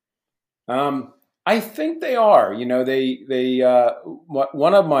 I think they are.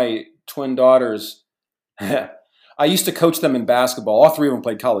 One of my twin daughters, I used to coach them in basketball. All 3 of them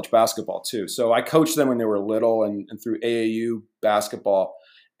played college basketball too. So I coached them when they were little and through AAU basketball.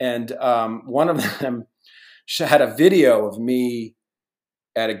 And one of them had a video of me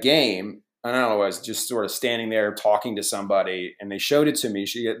at a game. And I don't know, I was just sort of standing there talking to somebody and they showed it to me.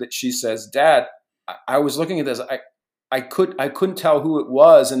 She says, Dad, I was looking at this. I couldn't tell who it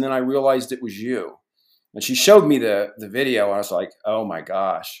was. And then I realized it was you. And she showed me the video. And I was like, oh my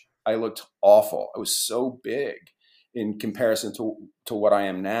gosh, I looked awful. I was so big in comparison to what I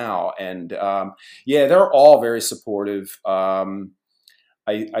am now. And they're all very supportive.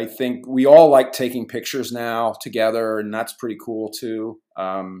 I think we all like taking pictures now together, and that's pretty cool too.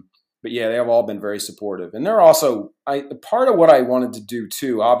 But yeah, they have all been very supportive. And they're also, part of what I wanted to do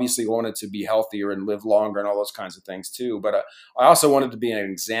too, obviously wanted to be healthier and live longer and all those kinds of things too. But I also wanted to be an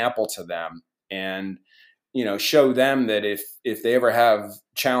example to them and, show them that if they ever have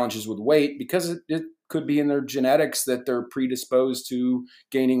challenges with weight, because it could be in their genetics that they're predisposed to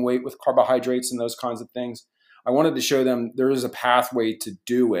gaining weight with carbohydrates and those kinds of things. I wanted to show them there is a pathway to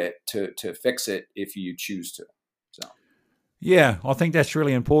do it, to fix it if you choose to. So. Yeah, I think that's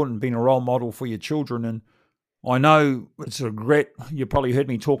really important, being a role model for your children. And I know it's a regret. You probably heard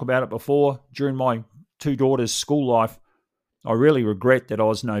me talk about it before. During my two daughters' school life, I really regret that I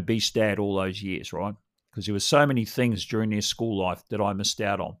was no beast dad all those years, right? Because there were so many things during their school life that I missed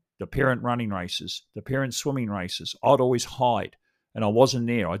out on. The parent running races, the parent swimming races. I'd always hide, and I wasn't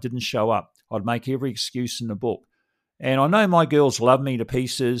there. I didn't show up. I'd make every excuse in the book. And I know my girls love me to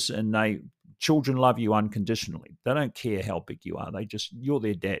pieces, and children love you unconditionally. They don't care how big you are. You're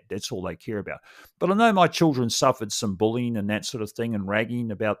their dad. That's all they care about. But I know my children suffered some bullying and that sort of thing, and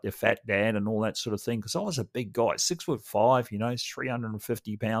ragging about their fat dad and all that sort of thing. Because I was a big guy, 6'5",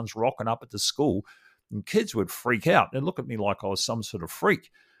 350 pounds, rocking up at the school, and kids would freak out. They'd look at me like I was some sort of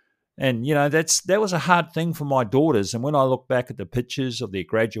freak. And that was a hard thing for my daughters. And when I look back at the pictures of their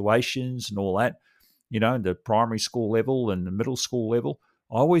graduations and all that, the primary school level and the middle school level,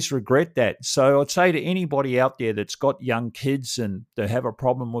 I always regret that. So I'd say to anybody out there that's got young kids and they have a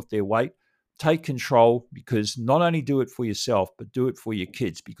problem with their weight, take control, because not only do it for yourself, but do it for your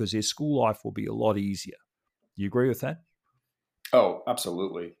kids, because their school life will be a lot easier. Do you agree with that? Oh,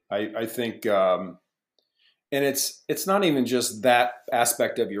 absolutely. I think, and it's not even just that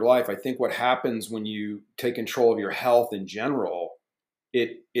aspect of your life. I think what happens when you take control of your health in general,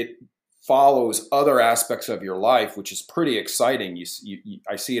 it follows other aspects of your life, which is pretty exciting.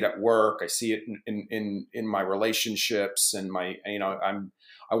 I see it at work. I see it in my relationships, and I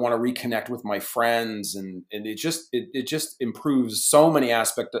want to reconnect with my friends, and it just improves so many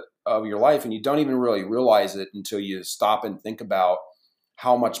aspects of your life, and you don't even really realize it until you stop and think about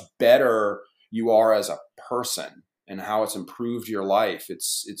how much better you are as a person and how it's improved your life.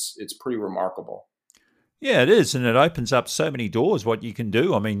 It's pretty remarkable. Yeah, it is. And it opens up so many doors what you can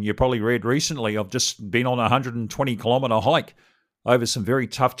do. I mean, you probably read recently, I've just been on a 120-kilometre hike over some very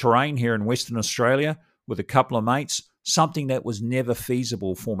tough terrain here in Western Australia with a couple of mates, something that was never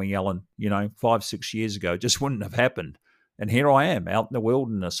feasible for me, Alan, 5-6 years ago. Just wouldn't have happened. And here I am out in the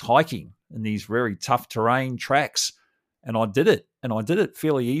wilderness hiking in these very tough terrain tracks. And I did it. And I did it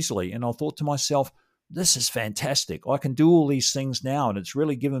fairly easily. And I thought to myself, this is fantastic. I can do all these things now. And it's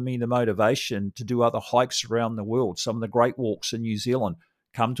really given me the motivation to do other hikes around the world, some of the great walks in New Zealand,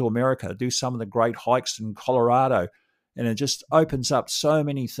 come to America, do some of the great hikes in Colorado. And it just opens up so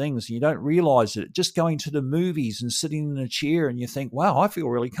many things. You don't realize it. Just going to the movies and sitting in a chair and you think, wow, I feel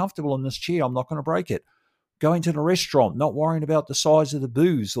really comfortable in this chair. I'm not going to break it. Going to the restaurant, not worrying about the size of the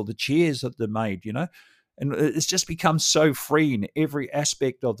booze or the chairs that they're made. And it's just become so free in every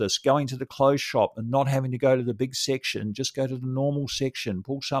aspect of this. Going to the clothes shop and not having to go to the big section, just go to the normal section,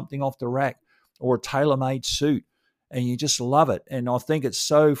 pull something off the rack or a tailor-made suit, and you just love it. And I think it's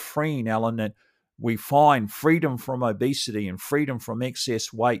so freeing, Alan, that we find freedom from obesity and freedom from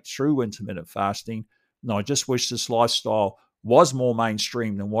excess weight through intermittent fasting. And I just wish this lifestyle was more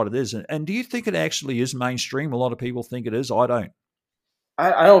mainstream than what it is. And do you think it actually is mainstream? A lot of people think it is. I don't.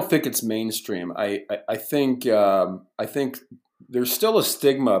 I don't think it's mainstream. I think there's still a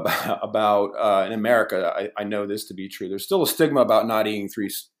stigma about in America. I know this to be true. There's still a stigma about not eating three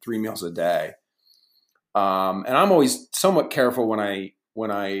meals a day, and I'm always somewhat careful when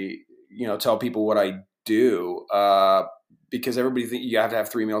I tell people what I do, because everybody thinks you have to have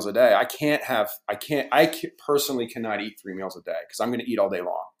 3 meals a day. I personally cannot eat 3 meals a day because I'm going to eat all day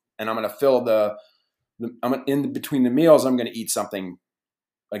long, and I'm going to fill in between the meals. I'm going to eat something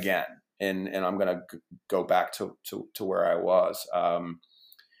again, and I'm going to go back to where I was.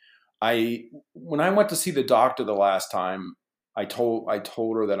 When I went to see the doctor the last time, I told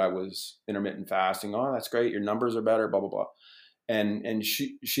her that I was intermittent fasting. Oh, that's great. Your numbers are better, blah, blah, blah. And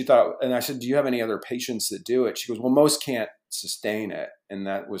she thought, and I said, do you have any other patients that do it? She goes, well, most can't sustain it. And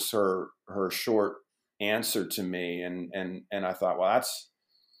that was her short answer to me. And I thought, well,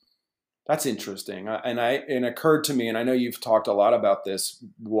 that's interesting. And it occurred to me, and I know you've talked a lot about this,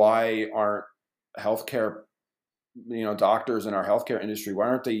 why aren't healthcare, doctors in our healthcare industry, why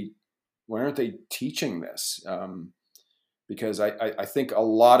aren't they teaching this? Because I think a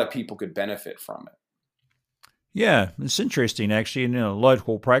lot of people could benefit from it. Yeah, it's interesting actually. In a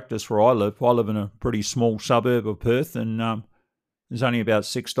local practice where I live in a pretty small suburb of Perth, and there's only about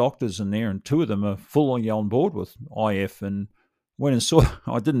 6 doctors in there, and 2 of them are fully on board with IF. And went and saw.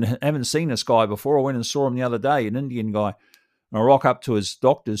 Haven't seen this guy before. I went and saw him the other day, an Indian guy. And I rock up to his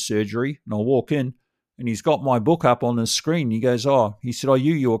doctor's surgery, and I walk in, and he's got my book up on his screen. He goes, "Oh," he said, "I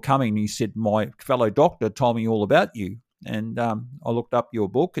knew you were coming." He said, "My fellow doctor told me all about you." And I looked up your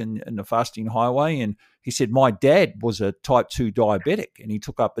book in the Fasting Highway, and he said, my dad was a type 2 diabetic, and he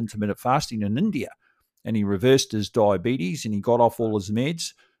took up intermittent fasting in India, and he reversed his diabetes, and he got off all his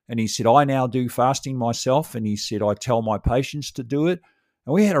meds, And he said, I now do fasting myself. And he said, I tell my patients to do it.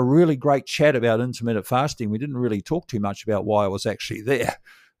 And we had a really great chat about intermittent fasting. We didn't really talk too much about why I was actually there.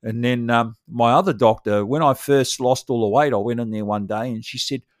 And then my other doctor, when I first lost all the weight, I went in there one day and she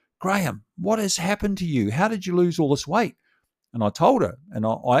said, Graham, what has happened to you? How did you lose all this weight? And I told her, and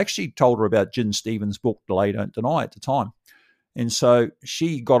I actually told her about Jen Stevens' book, Delay Don't Deny, at the time. And so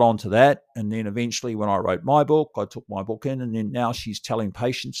she got onto that. And then eventually when I wrote my book, I took my book in, and then now she's telling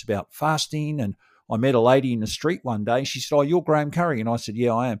patients about fasting. And I met a lady in the street one day. She said, oh, you're Graham Curry. And I said,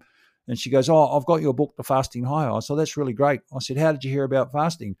 yeah, I am. And she goes, oh, I've got your book, The Fasting High. I said, that's really great. I said, how did you hear about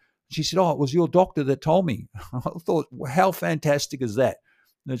fasting? She said, oh, it was your doctor that told me. I thought, well, how fantastic is that?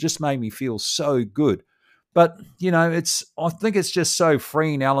 And it just made me feel so good. But, I think it's just so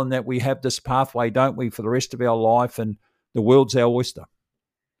freeing, Alan, that we have this pathway, don't we, for the rest of our life, and the world's our oyster.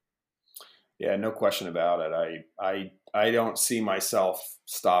 Yeah, no question about it. I don't see myself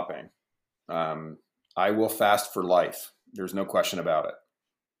stopping. I will fast for life. There's no question about it.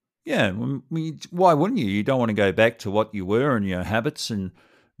 Yeah, why wouldn't you? You don't want to go back to what you were and your habits and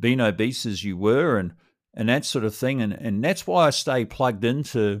being obese as you were and that sort of thing. And that's why I stay plugged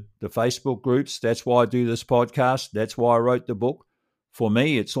into the Facebook groups. That's why I do this podcast. That's why I wrote the book. For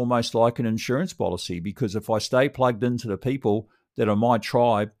me, it's almost like an insurance policy, because if I stay plugged into the people that are my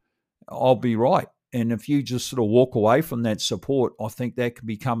tribe, I'll be right. And if you just sort of walk away from that support, I think that can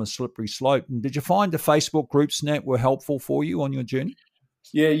become a slippery slope. And did you find the Facebook groups, Nat, were helpful for you on your journey?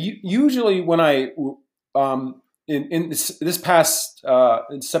 Yeah, usually when in this past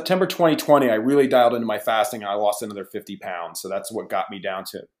in September 2020, I really dialed into my fasting. I lost another 50 pounds, so that's what got me down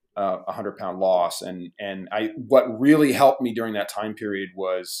to a 100-pound loss. And what really helped me during that time period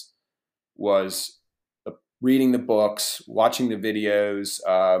was reading the books, watching the videos,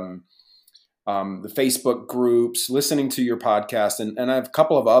 the Facebook groups, listening to your podcast, and I have a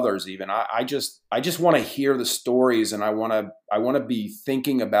couple of others even. I just want to hear the stories, and I want to be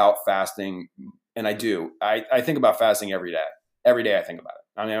thinking about fasting, and I do. I think about fasting every day. Every day I think about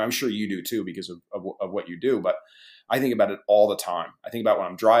it. I mean, I'm sure you do too because of what you do, but I think about it all the time. I think about when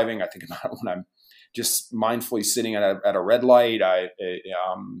I'm driving. I think about it when I'm just mindfully sitting at a red light.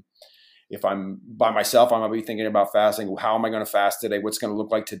 If I'm by myself, I'm going to be thinking about fasting. How am I going to fast today? What's going to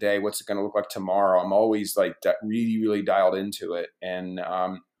look like today? What's it going to look like tomorrow? I'm always like really, really dialed into it. And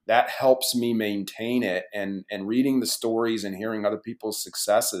that helps me maintain it. And reading the stories and hearing other people's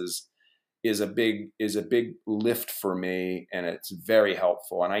successes is a big lift for me. And it's very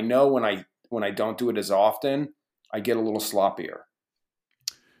helpful. And I know when I don't do it as often, I get a little sloppier.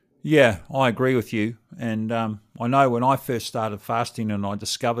 Yeah, I agree with you. And I know when I first started fasting and I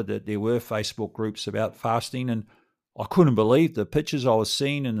discovered that there were Facebook groups about fasting, and I couldn't believe the pictures I was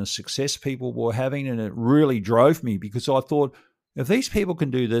seeing and the success people were having. And it really drove me, because I thought, if these people can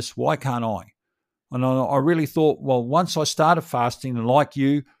do this, why can't I? And I really thought, well, once I started fasting, and like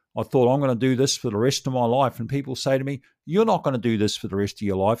you, I thought, I'm going to do this for the rest of my life. And people say to me, you're not going to do this for the rest of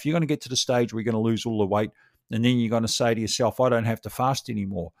your life. You're going to get to the stage where you're going to lose all the weight. And then you're going to say to yourself, I don't have to fast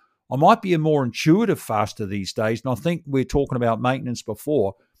anymore. I might be a more intuitive faster these days. And I think we're talking about maintenance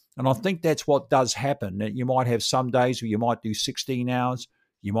before. And I think that's what does happen. That you might have some days where you might do 16 hours.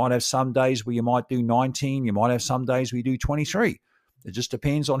 You might have some days where you might do 19. You might have some days where you do 23. It just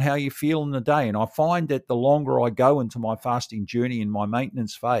depends on how you feel in the day. And I find that the longer I go into my fasting journey in my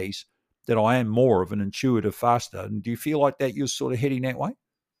maintenance phase, that I am more of an intuitive faster. And do you feel like that you're sort of heading that way?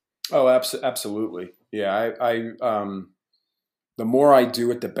 Oh, absolutely. Yeah, the more I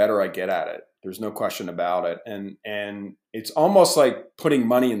do it, the better I get at it. There's no question about it. And it's almost like putting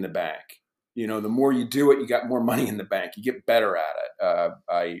money in the bank. The more you do it, you got more money in the bank. You get better at it.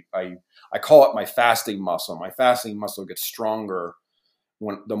 I call it my fasting muscle. My fasting muscle gets stronger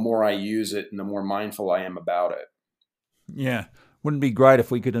the more I use it and the more mindful I am about it. Yeah. Wouldn't it be great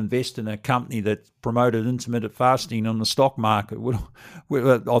if we could invest in a company that promoted intermittent fasting on the stock market?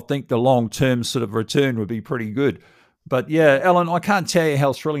 I think the long-term sort of return would be pretty good. But yeah, Alan, I can't tell you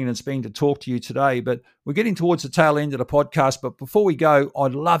how thrilling it's been to talk to you today, but we're getting towards the tail end of the podcast. But before we go,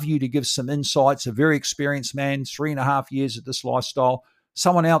 I'd love you to give some insights. A very experienced man, 3.5 years at this lifestyle,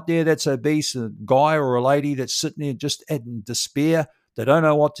 someone out there that's obese, a guy or a lady that's sitting there just in despair. They don't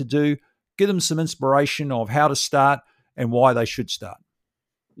know what to do. Give them some inspiration of how to start and why they should start.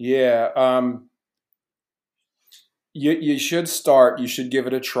 Yeah. You should start. You should give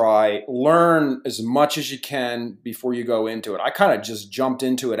it a try. Learn as much as you can before you go into it. I kind of just jumped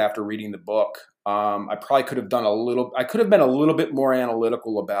into it after reading the book. I probably could have been a little bit more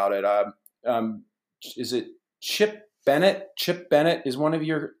analytical about it. Is it Chip Bennett? Chip Bennett is one of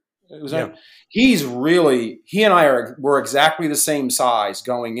your It was he and I were exactly the same size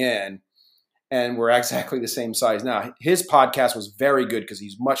going in, and we're exactly the same size now. His podcast was very good because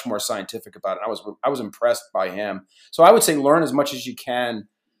he's much more scientific about it. I was impressed by him. So I would say learn as much as you can.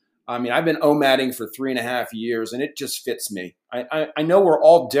 I mean, I've been OMADing for 3.5 years, and it just fits me. I know we're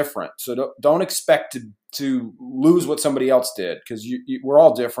all different, so don't expect to lose what somebody else did, because we're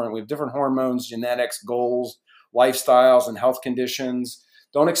all different. We have different hormones, genetics, goals, lifestyles, and health conditions.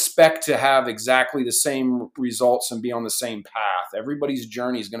 Don't expect to have exactly the same results and be on the same path. Everybody's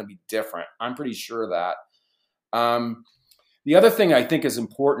journey is going to be different. I'm pretty sure of that. The other thing I think is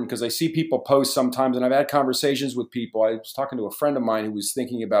important, because I see people post sometimes, and I've had conversations with people. I was talking to a friend of mine who was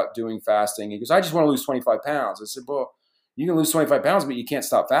thinking about doing fasting. He goes, I just want to lose 25 pounds. I said, well, you can lose 25 pounds, but you can't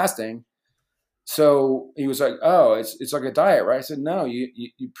stop fasting. So he was like, oh, it's like a diet, right? I said, no,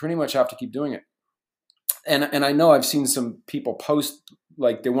 you pretty much have to keep doing it. And I know I've seen some people post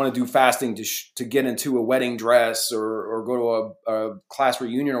like they want to do fasting to get into a wedding dress or go to a class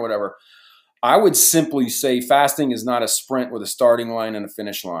reunion or whatever. I would simply say fasting is not a sprint with a starting line and a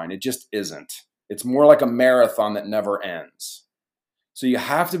finish line. It just isn't. It's more like a marathon that never ends. So you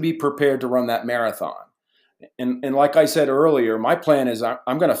have to be prepared to run that marathon. And like I said earlier, my plan is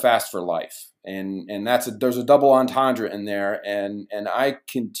I'm going to fast for life. And there's a double entendre in there. And I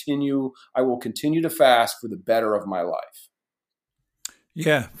will continue to fast for the better of my life.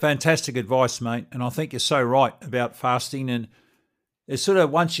 Yeah, fantastic advice, mate. And I think you're so right about fasting. And it's sort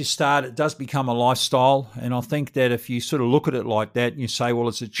of, once you start, it does become a lifestyle. And I think that if you sort of look at it like that and you say, well,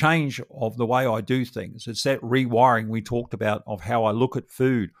 it's a change of the way I do things. It's that rewiring we talked about of how I look at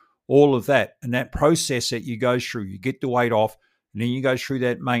food, all of that. And that process that you go through, you get the weight off, and then you go through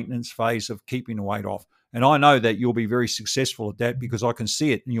that maintenance phase of keeping the weight off. And I know that you'll be very successful at that, because I can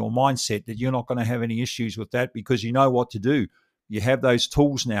see it in your mindset that you're not going to have any issues with that, because you know what to do. You have those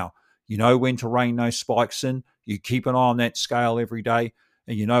tools now. You know when to rein those spikes in. You keep an eye on that scale every day,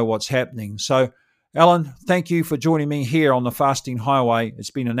 and you know what's happening. So, Alan, thank you for joining me here on the Fasting Highway.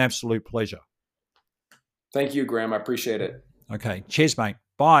 It's been an absolute pleasure. Thank you, Graham. I appreciate it. Okay. Cheers, mate.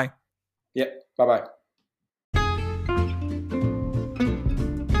 Bye. Yep. Bye-bye.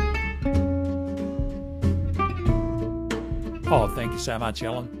 Oh, thank you so much,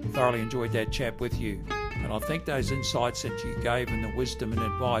 Alan. Thoroughly enjoyed that chat with you. And I think those insights that you gave and the wisdom and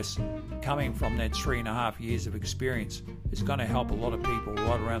advice coming from that 3.5 years of experience is going to help a lot of people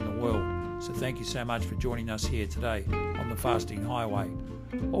right around the world. So thank you so much for joining us here today on the Fasting Highway.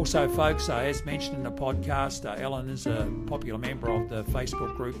 Also, folks, as mentioned in the podcast, Alan is a popular member of the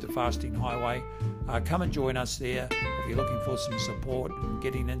Facebook group, The Fasting Highway. Come and join us there if you're looking for some support and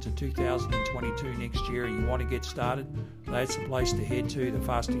getting into 2022 next year and you want to get started. That's the place to head to, the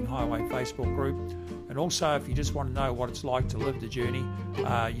Fasting Highway Facebook group. And also, if you just want to know what it's like to live the journey,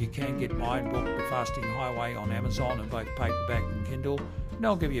 you can get my own book, The Fasting Highway, on Amazon in both paperback and Kindle. And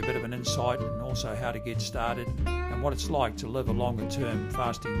I'll give you a bit of an insight and also how to get started and what it's like to live a longer term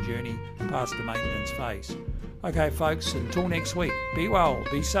fasting journey past the maintenance phase. Okay, folks, until next week, be well,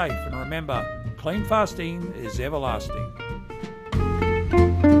 be safe, and remember, clean fasting is everlasting.